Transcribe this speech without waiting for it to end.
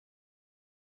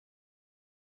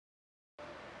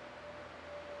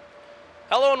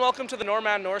Hello and welcome to the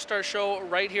Northstars Show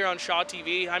right here on Shaw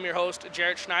TV. I'm your host,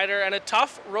 Jaret Schneider, and a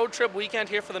tough road trip weekend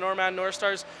here for the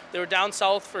Northstars. They were down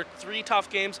south for 3 tough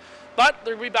games, but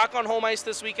they'll be back on home ice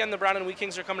this weekend. The Brown and Wheat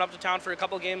Kings are coming up to town for a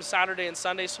couple of games Saturday and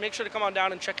Sunday, so make sure to come on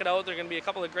down and check it out. There are going to be a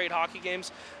couple of great hockey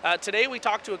games. Today we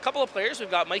talked to a couple of players. We've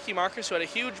got Mikey Markus, who had a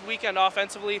huge weekend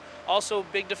offensively, also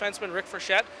big defenseman Rick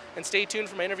Frechette, and stay tuned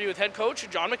for my interview with head coach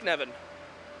John McNevin.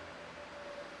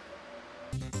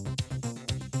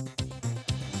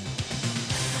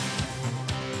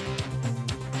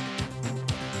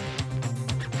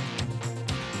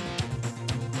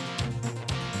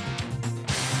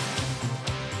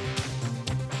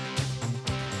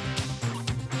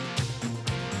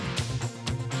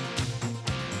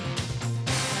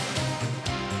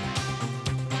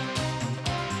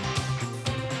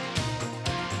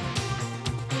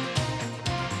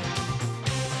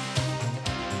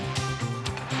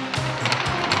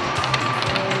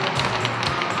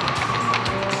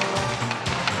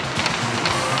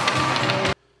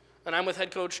 And I'm with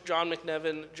head coach John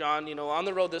McNevin. John, on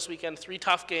the road this weekend, 3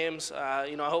 tough games.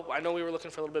 I know we were looking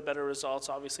for a little bit better results,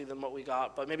 obviously, than what we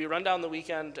got. But maybe run down the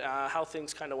weekend, how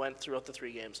things kind of went throughout the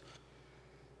 3 games.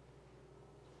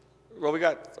 Well,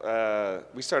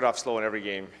 we started off slow in every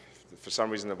game. For some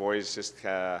reason, the boys just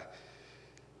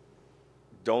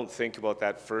don't think about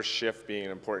that first shift being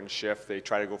an important shift. They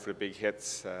try to go for the big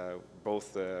hits.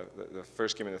 Both the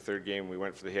first game and the third game, we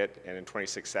went for the hit, and in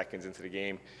 26 seconds into the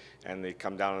game, and they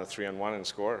come down on a 3-on-1 and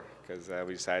score because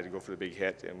we decided to go for the big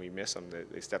hit, and we miss them.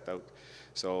 They stepped out.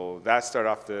 So that started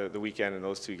off the weekend in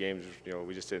those 2 games.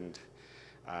 We just didn't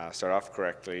start off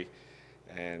correctly,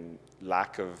 and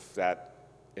lack of that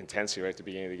intensity right at the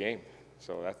beginning of the game.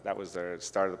 So that was the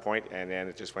start of the point, and then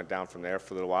it just went down from there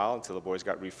for a little while until the boys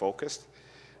got refocused.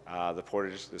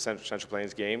 The Central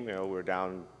Plains game, we were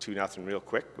down 2-0 real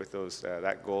quick with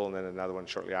that goal, and then another one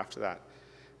shortly after that.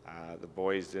 The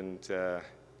boys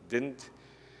didn't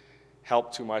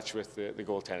help too much with the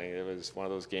goaltending. It was one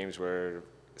of those games where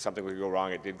something would go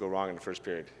wrong. It did go wrong in the first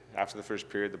period. After the first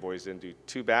period, the boys didn't do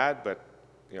too bad, but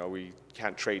we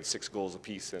can't trade 6 goals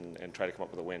apiece and try to come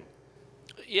up with a win.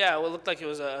 Yeah, well, it looked like it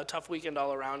was a tough weekend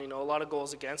all around, a lot of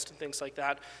goals against and things like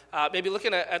that. Maybe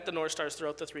looking at the Northstars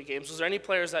throughout the 3 games, was there any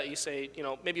players that you say,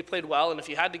 maybe played well, and if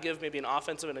you had to give maybe an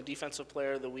offensive and a defensive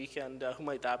player of the weekend, who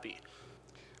might that be?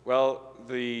 Well,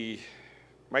 the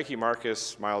Mikey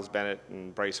Markus, Miles Bennett,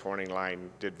 and Bryce Horning line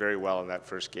did very well in that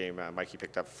first game. Mikey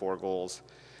picked up 4 goals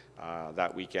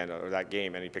that weekend, or that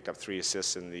game, and he picked up 3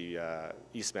 assists in the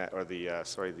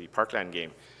the Parkland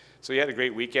game. So he had a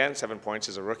great weekend, 7 points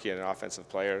as a rookie and an offensive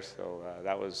player. So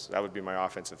that would be my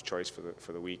offensive choice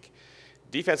for the week.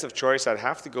 Defensive choice, I'd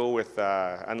have to go with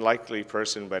unlikely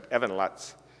person, but Evan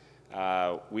Lutz.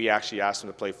 We actually asked him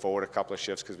to play forward a couple of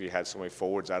shifts because we had so many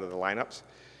forwards out of the lineups,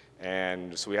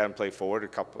 and so we had him play forward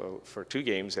for 2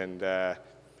 games, and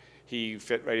he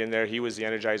fit right in there. He was the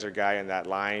energizer guy in that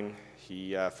line.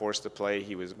 He forced the play.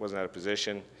 He wasn't out of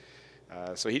position.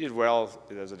 So he did well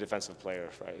as a defensive player,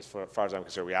 right? As far as I'm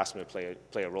concerned. We asked him to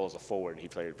play a role as a forward, and he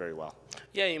played it very well.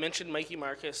 Yeah, you mentioned Mikey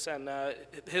Markus and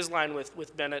his line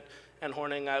with Bennett and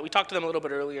Horning. We talked to them a little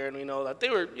bit earlier, and we know that they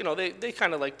were, they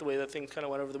kind of liked the way that things kind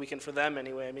of went over the weekend for them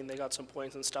anyway. I mean, they got some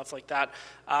points and stuff like that.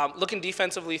 Looking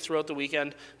defensively throughout the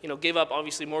weekend, gave up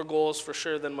obviously more goals for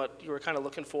sure than what you were kind of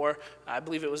looking for. I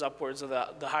believe it was upwards of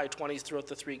the high 20s throughout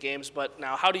the 3 games. But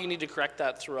now, how do you need to correct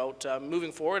that throughout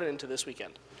moving forward and into this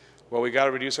weekend? Well, we got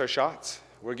to reduce our shots.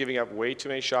 We're giving up way too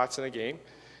many shots in a game.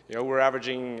 We're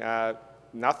averaging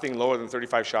nothing lower than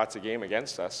 35 shots a game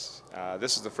against us.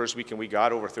 This is the first weekend we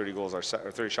got over 30 goals or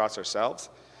 30 shots ourselves.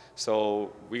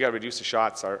 So we got to reduce the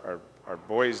shots. Our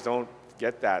boys don't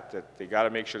get that they got to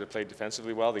make sure to play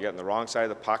defensively well. They get on the wrong side of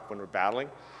the puck when we're battling,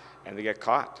 and they get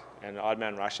caught and odd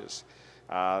man rushes.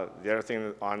 The other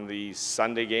thing on the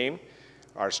Sunday game,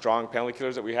 our strong penalty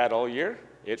killers that we had all year,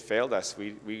 it failed us.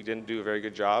 We didn't do a very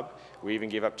good job. We even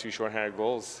gave up 2 shorthanded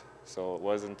goals, so it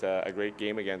wasn't a great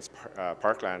game against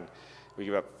Parkland. We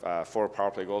gave up 4 power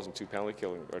play goals and 2 penalty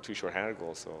killing, or 2 shorthanded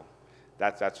goals. So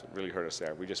that's really hurt us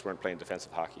there. We just weren't playing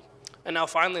defensive hockey. And now,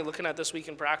 finally, looking at this week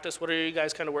in practice, what are you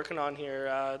guys kind of working on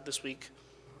here this week?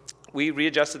 We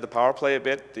readjusted the power play a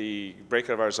bit. The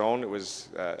breakout of our zone, it was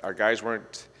our guys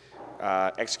weren't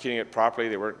executing it properly.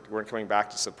 They weren't coming back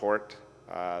to support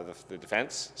the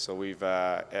defense. So we've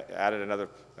added another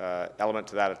element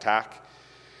to that attack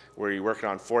where you're working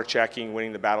on forechecking,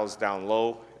 winning the battles down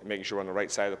low, making sure we're on the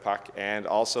right side of the puck, and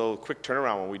also quick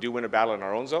turnaround. When we do win a battle in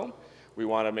our own zone, we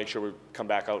want to make sure we come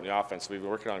back out in the offense. So we've been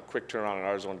working on quick turnaround in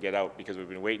our zone, get out, because we've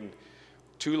been waiting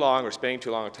too long or spending too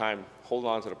long a time holding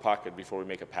on to the puck before we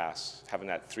make a pass, having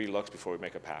that 3 looks before we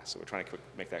make a pass. So we're trying to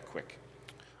make that quick.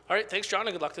 All right, thanks, John,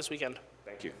 and good luck this weekend.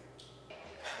 Thank you.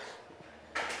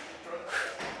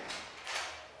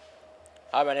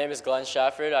 Hi, my name is Glenn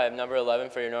Shafford. I am number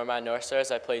 11 for your Northman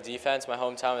Northstars. I play defense. My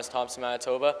hometown is Thompson,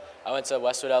 Manitoba. I went to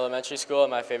Westwood Elementary School, and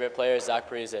my favorite player is Zach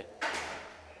Parise.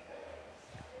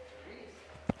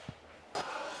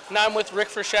 Now I'm with Rick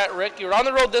Frechette. Rick, you were on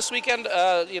the road this weekend,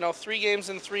 3 games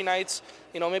in 3 nights.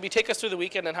 Maybe take us through the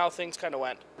weekend and how things kind of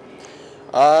went.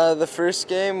 The first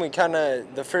game,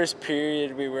 the first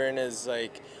period we were in is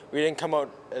we didn't come out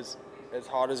as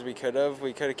hot as we could have.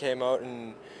 We could have came out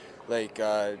and played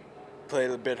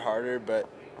a bit harder, but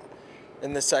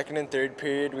in the second and third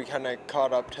period, we kind of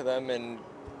caught up to them and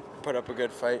put up a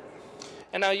good fight.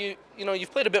 And now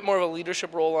you've played a bit more of a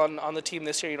leadership role on the team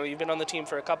this year. You've been on the team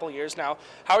for a couple of years now.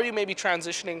 How are you maybe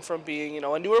transitioning from being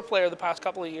a newer player the past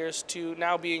couple of years to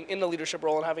now being in the leadership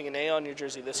role and having an A on your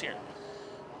jersey this year?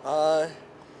 I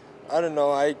don't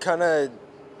know. I kind of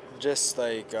just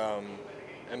am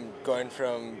going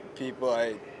from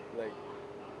people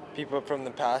from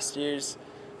the past years,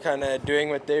 kind of doing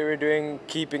what they were doing,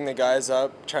 keeping the guys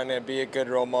up, trying to be a good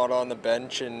role model on the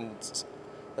bench, and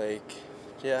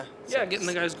getting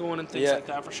the guys going and things like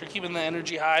that for sure, keeping the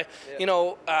energy high.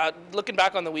 Yeah. Looking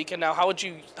back on the weekend now, how would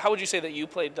you say that you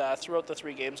played throughout the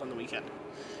 3 games on the weekend?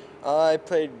 I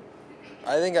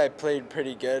think I played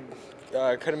pretty good.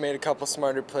 Could have made a couple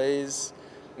smarter plays,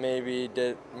 maybe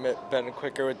been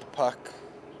quicker with the puck,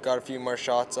 got a few more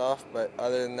shots off, but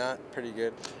other than that, pretty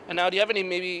good. And now, do you have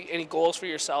any goals for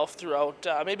yourself throughout,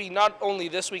 maybe not only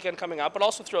this weekend coming up, but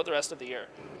also throughout the rest of the year?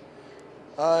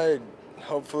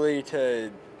 Hopefully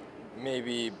to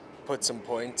maybe put some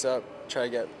points up, try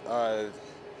to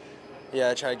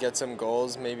get some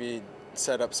goals, maybe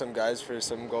set up some guys for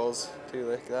some goals too,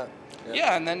 like that.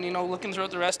 Yeah, and then looking throughout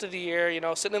the rest of the year,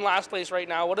 sitting in last place right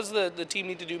now, what does the team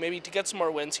need to do maybe to get some more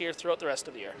wins here throughout the rest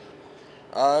of the year?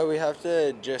 We have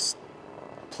to just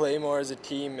play more as a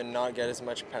team and not get as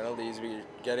much penalties. We're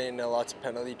getting into lots of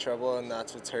penalty trouble, and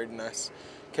that's what's hurting us,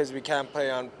 because we can't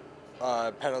play on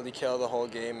penalty kill the whole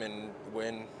game and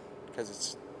win, because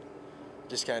it's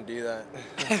just can't do that.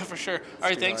 For sure. All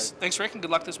right, thanks, Rick, and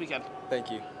good luck this weekend. Thank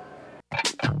you.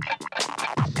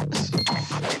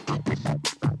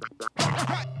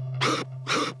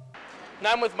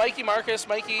 Now I'm with Mikey Markus.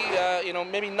 Mikey,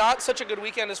 maybe not such a good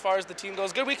weekend as far as the team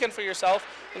goes. Good weekend for yourself.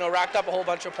 Racked up a whole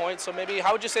bunch of points. So maybe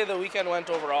how would you say the weekend went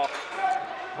overall?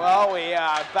 Well, we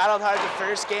battled hard the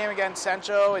first game against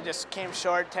Central. We just came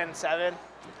short 10-7.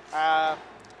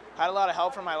 Had a lot of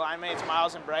help from my line mates,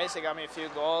 Miles and Bryce. They got me a few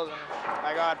goals, and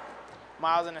I got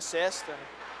Miles an assist. And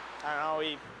I don't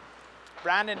know,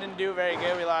 Brandon didn't do very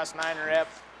good. We lost 9 rip.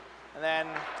 And then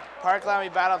Parkland, we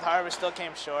battled hard. We still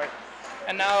came short.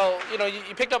 And now,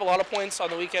 you picked up a lot of points on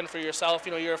the weekend for yourself.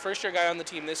 You're a first-year guy on the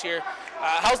team this year.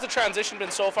 How's the transition been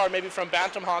so far, maybe from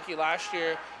Bantam hockey last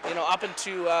year, up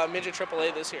into midget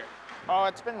AAA this year? Oh,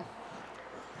 I think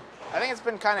it's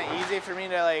been kind of easy for me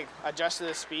to adjust to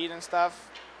the speed and stuff.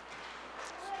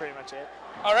 That's pretty much it.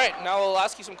 All right, now we'll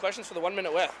ask you some questions for the 1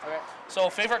 minute with. Okay.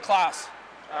 So, favorite class?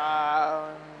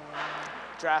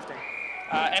 Drafting.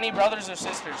 Any brothers or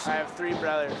sisters? I have 3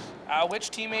 brothers. Which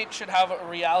teammate should have a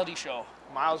reality show?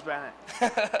 Miles Bennett.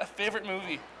 Favorite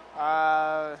movie?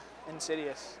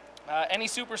 Insidious. Any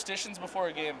superstitions before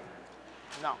a game?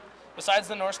 No. Besides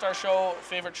the Northstars Show,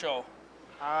 favorite show?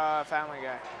 Family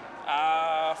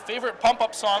Guy. Favorite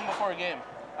pump-up song before a game?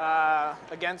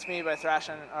 Against Me by Thrash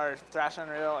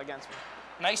Unreal, Against Me.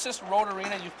 Nicest road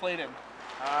arena you've played in?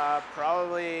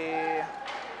 Probably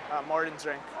Morden's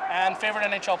Rink. And favorite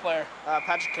NHL player?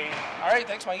 Patrick Kane. All right,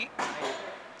 thanks, Mikey.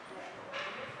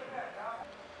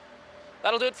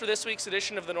 That'll do it for this week's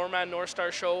edition of the Northman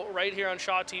Northstars Show right here on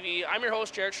Shaw TV. I'm your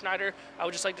host, Jaret Schneider. I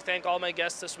would just like to thank all my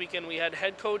guests this weekend. We had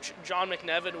head coach John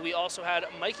McNevin. We also had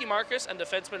Mikey Markus and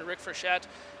defenseman Rick Frechette.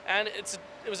 And it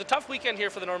was a tough weekend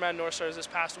here for the Northman Northstars this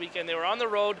past weekend. They were on the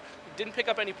road, didn't pick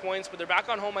up any points, but they're back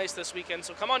on home ice this weekend.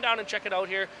 So come on down and check it out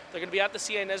here. They're going to be at the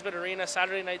CA Nesbitt Arena.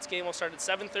 Saturday night's game will start at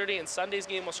 7:30 and Sunday's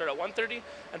game will start at 1:30.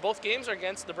 And both games are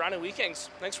against the Brownie Wheat Kings.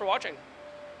 Thanks for watching.